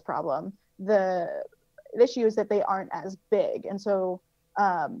have this problem. The issue is that they aren't as big, and so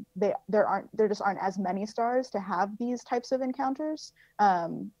there just aren't as many stars to have these types of encounters.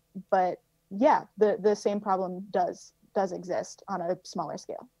 But yeah, the same problem does exist on a smaller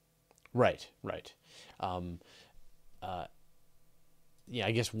scale. Right, right. Um, yeah,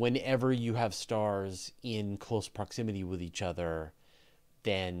 I guess whenever you have stars in close proximity with each other,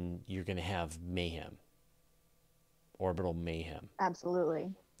 then you're going to have mayhem, orbital mayhem.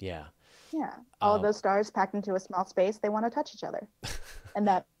 Absolutely. Yeah. Yeah. All of those stars packed into a small space, they want to touch each other. And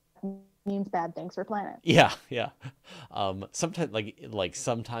that means bad things for planet. Yeah, yeah. Sometimes,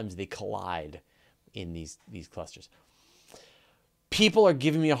 sometimes they collide in these clusters. People are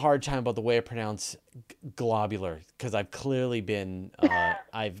giving me a hard time about the way I pronounce globular because I've clearly been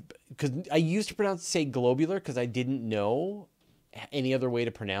because I used to say globular because I didn't know any other way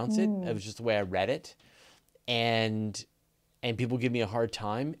to pronounce it. It was just the way I read it, and people give me a hard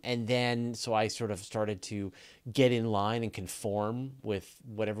time, and then so I sort of started to get in line and conform with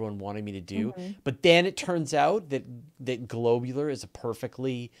what everyone wanted me to do. But then it turns out that globular is a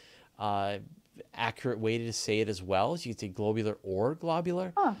perfectly accurate way to say it as well. So you could say globular or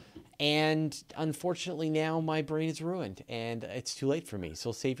globular. Huh. And unfortunately now my brain is ruined and it's too late for me.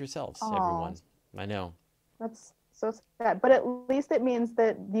 So save yourselves, everyone. I know. That's so sad. But at least it means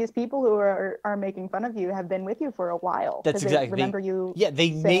that these people who are making fun of you have been with you for a while. That's exactly. They remember you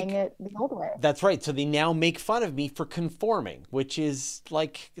saying it the old way. That's right. So they now make fun of me for conforming, which is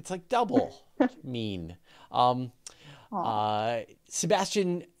it's like double mean.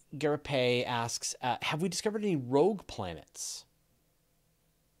 Sebastian Garapé asks, have we discovered any rogue planets?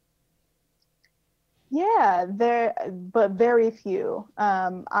 Yeah, but very few.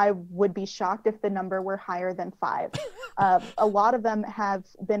 I would be shocked if the number were higher than 5. A lot of them have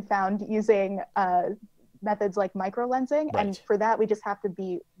been found using methods like microlensing, Right. and for that we just have to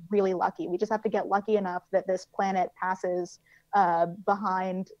be really lucky. We just have to get lucky enough that this planet passes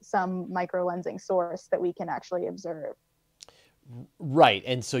behind some microlensing source that we can actually observe. Right,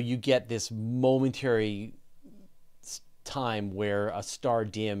 and so you get this momentary time where a star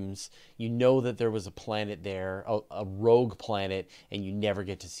dims, you know that there was a planet there, a rogue planet, and you never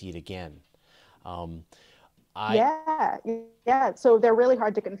get to see it again. Yeah. So they're really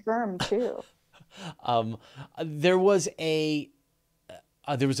hard to confirm too. There was again,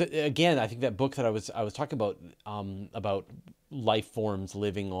 I think that book that I was talking about life forms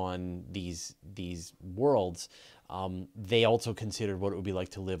living on these worlds. They also considered what it would be like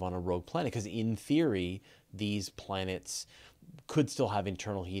to live on a rogue planet, because in theory, these planets could still have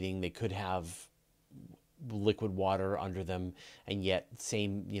internal heating. They could have liquid water under them, and yet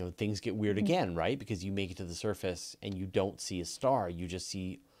things get weird again, right? Because you make it to the surface and you don't see a star. You just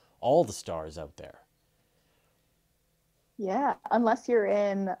see all the stars out there. Yeah, unless you're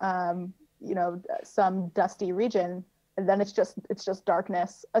in some dusty region, and then it's just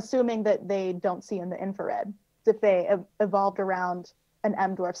darkness, assuming that they don't see in the infrared. If they evolved around an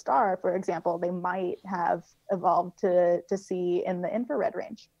M dwarf star, for example, they might have evolved to see in the infrared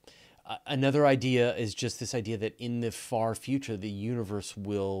range. Another idea is just this idea that in the far future, the universe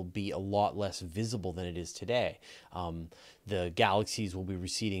will be a lot less visible than it is today. The galaxies will be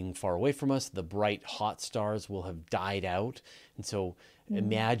receding far away from us. The bright, hot stars will have died out. And so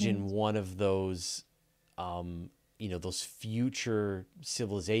imagine one of those, those future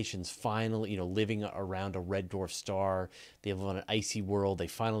civilizations finally, living around a red dwarf star. They live on an icy world. They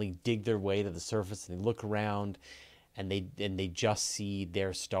finally dig their way to the surface and they look around, and they just see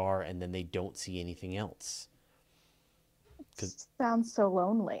their star, and then they don't see anything else. Sounds so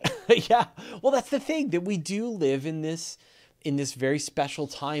lonely. Yeah, well, that's the thing, that we do live in this very special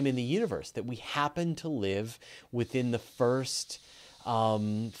time in the universe, that we happen to live within the first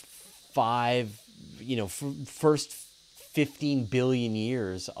first 15 billion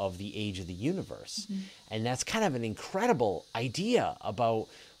years of the age of the universe. And that's kind of an incredible idea about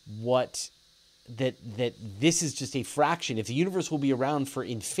what that this is just a fraction. If the universe will be around for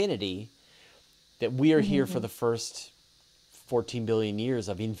infinity, that we are here for the first 14 billion years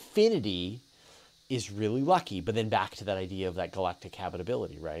of infinity is really lucky. But then back to that idea of that galactic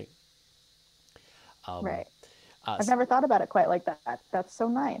habitability, right? Right. I've never thought about it quite like that. That's so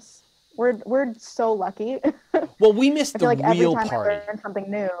nice. We're so lucky. Well, we missed the like real every time party. I learn something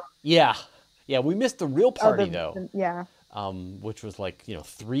new. Yeah, we missed the real party though. Yeah. Which was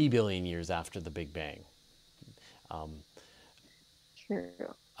 3 billion years after the Big Bang. True.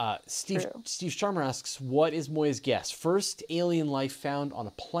 True. Steve Sharmer asks, what is Moya's guess? First alien life found on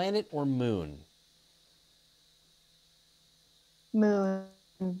a planet or moon? Moon.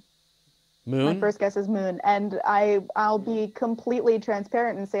 My Moon? first guess is moon, and I'll be completely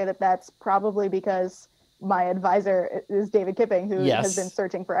transparent and say that that's probably because my advisor is David Kipping, who has been Yes.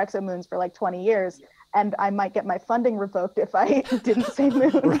 searching for exomoons for like 20 years, and I might get my funding revoked if I didn't say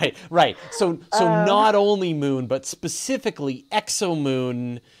moon. Right. So not only moon, but specifically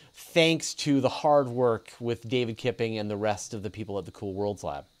exomoon, thanks to the hard work with David Kipping and the rest of the people at the Cool Worlds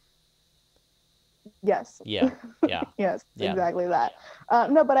Lab. Yes. Yeah. Yeah. Yes, Yeah. exactly that.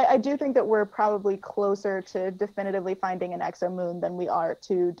 No, but I do think that we're probably closer to definitively finding an exomoon than we are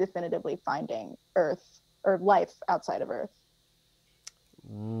to definitively finding Earth or life outside of Earth.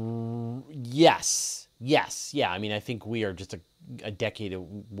 Yes. Yeah. I mean, I think we are just a decade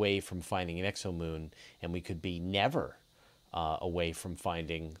away from finding an exomoon, and we could be never away from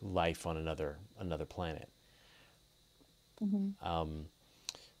finding life on another planet. Mm-hmm.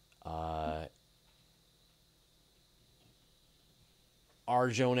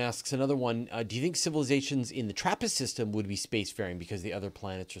 Arjone asks another one. Do you think civilizations in the TRAPPIST system would be spacefaring because the other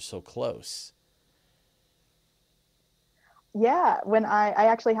planets are so close? Yeah, when I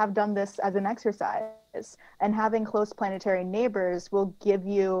actually have done this as an exercise, and having close planetary neighbors will give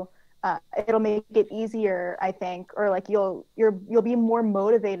you it'll make it easier, I think, or like you'll be more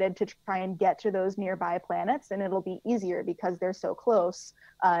motivated to try and get to those nearby planets, and it'll be easier because they're so close,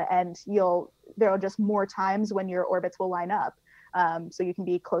 and there'll just more times when your orbits will line up, so you can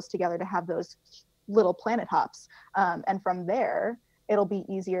be close together to have those little planet hops, and from there it'll be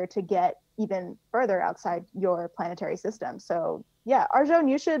easier to get even further outside your planetary system. So yeah, Arjun,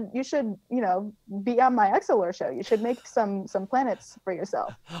 you should be on my Exolore show. You should make some planets for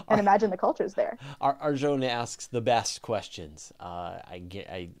yourself and imagine the cultures there. Arjone asks the best questions.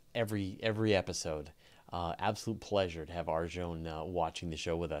 Every episode. Absolute pleasure to have Arjone watching the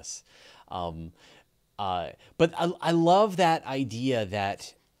show with us. But I love that idea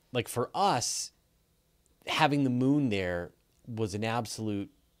that, like, for us, having the moon there was an absolute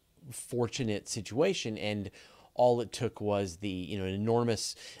fortunate situation, and all it took was an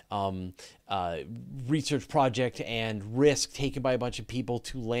enormous research project and risk taken by a bunch of people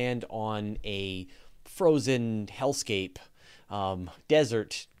to land on a frozen hellscape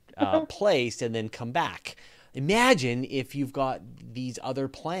desert place and then come back. Imagine if you've got these other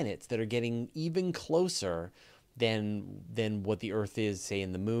planets that are getting even closer than what the Earth is, say,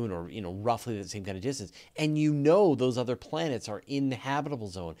 in the moon, or roughly the same kind of distance, and those other planets are in the habitable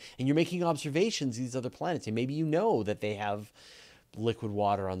zone, and you're making observations of these other planets, and maybe that they have liquid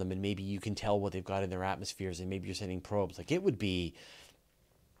water on them, and maybe you can tell what they've got in their atmospheres, and maybe you're sending probes. Like, it would be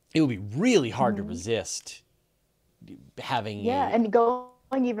really hard to resist having and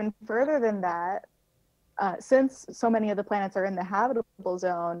going even further than that, since so many of the planets are in the habitable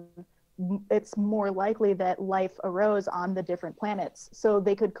zone, it's more likely that life arose on the different planets, so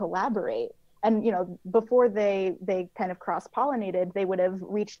they could collaborate. And before they kind of cross-pollinated, they would have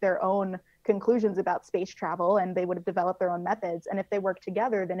reached their own conclusions about space travel, and they would have developed their own methods. And if they work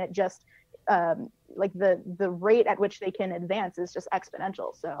together, then it just like the rate at which they can advance is just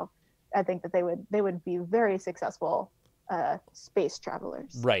exponential. So I think that they would be very successful space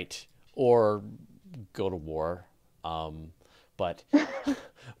travelers. Right. Or go to war. But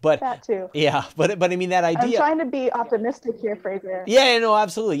that too. Yeah, but I mean, that idea. I'm trying to be optimistic here, Fraser. Yeah, no,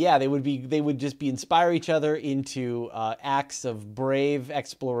 absolutely. Yeah, they would just inspire each other into acts of brave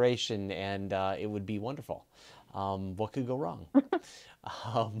exploration, and it would be wonderful. What could go wrong?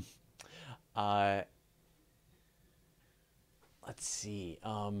 Let's see.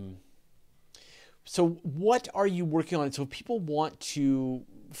 So what are you working on? So if people want to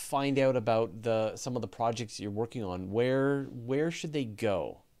find out about some of the projects you're working on, where should they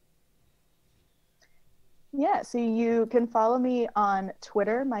go? Yeah, so you can follow me on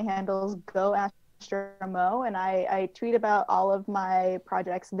Twitter. My handle is GoAstroMo, and I tweet about all of my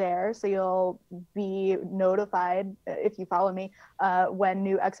projects there. So you'll be notified if you follow me when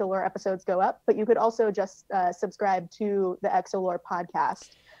new Exolore episodes go up. But you could also just subscribe to the Exolore podcast.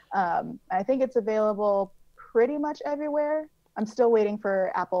 I think it's available pretty much everywhere. I'm still waiting for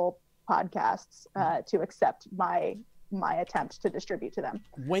Apple Podcasts to accept my attempt to distribute to them.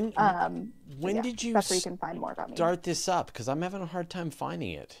 When did you that's where you can find more about me. Start this up? Because I'm having a hard time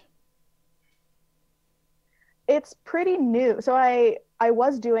finding it. It's pretty new. So I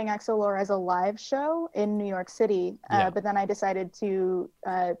was doing Exolore as a live show in New York City, but then I decided to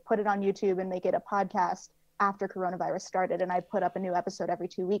put it on YouTube and make it a podcast after coronavirus started, and I put up a new episode every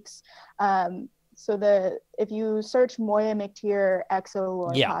 2 weeks. So if you search Moiya McTier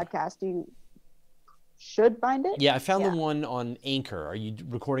Exolore Yeah. podcast, you should find it. Yeah, I found the one on Anchor. Are you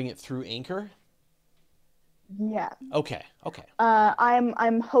recording it through Anchor? Yeah. Okay. Okay.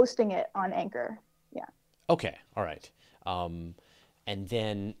 I'm hosting it on Anchor. Yeah. Okay. All right. And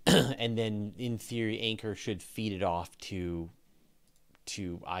then and then in theory, Anchor should feed it off to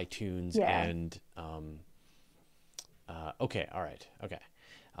iTunes and okay. All right. Okay.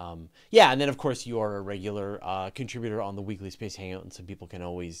 Yeah, and then of course you are a regular contributor on the Weekly Space Hangout, and some people can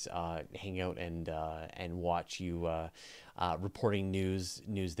always hang out and watch you reporting news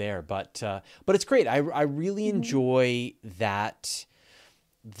there. But it's great. I really enjoy that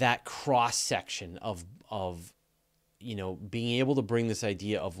cross section of being able to bring this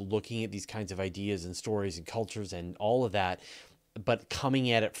idea of looking at these kinds of ideas and stories and cultures and all of that, but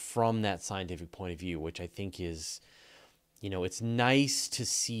coming at it from that scientific point of view, which I think is. It's nice to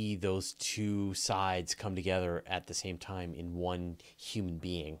see those two sides come together at the same time in one human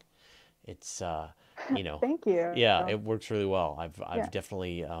being. It's, Thank you. Yeah, it works really well. I've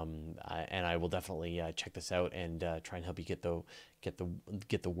definitely, and I will definitely check this out and try and help you get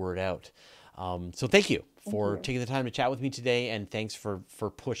the word out. So thank you for taking the time to chat with me today, and thanks for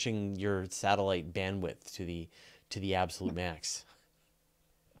pushing your satellite bandwidth to the absolute max.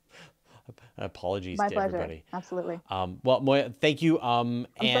 Apologies My to pleasure. everybody. Absolutely. Well, Moiya, thank you. I'm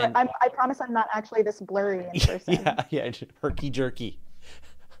sorry. I promise I'm not actually this blurry in person. Yeah, herky jerky,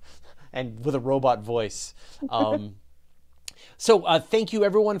 and with a robot voice. So thank you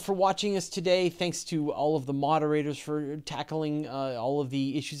everyone for watching us today. Thanks to all of the moderators for tackling all of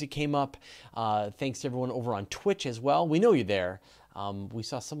the issues that came up. Thanks to everyone over on Twitch as well. We know you're there. We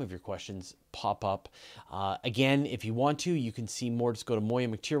saw some of your questions pop up. Again, if you want to, you can see more. Just go to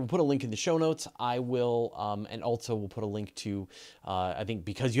Moiya McTier. We'll put a link in the show notes. I will, and also we'll put a link to, I think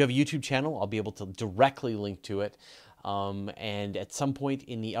because you have a YouTube channel, I'll be able to directly link to it. And at some point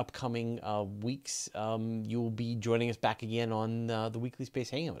in the upcoming weeks, you'll be joining us back again on the Weekly Space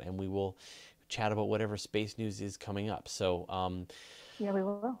Hangout, and we will chat about whatever space news is coming up. So, yeah, we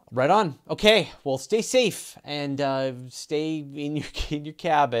will. Right on. Okay. Well, stay safe and stay in your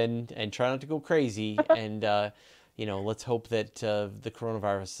cabin and try not to go crazy. And let's hope that the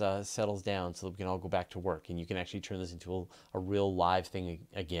coronavirus settles down so that we can all go back to work and you can actually turn this into a real live thing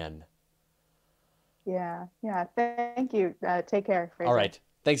again. Yeah. Thank you. Take care, Fraser. All right.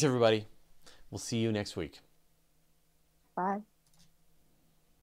 Thanks, everybody. We'll see you next week. Bye.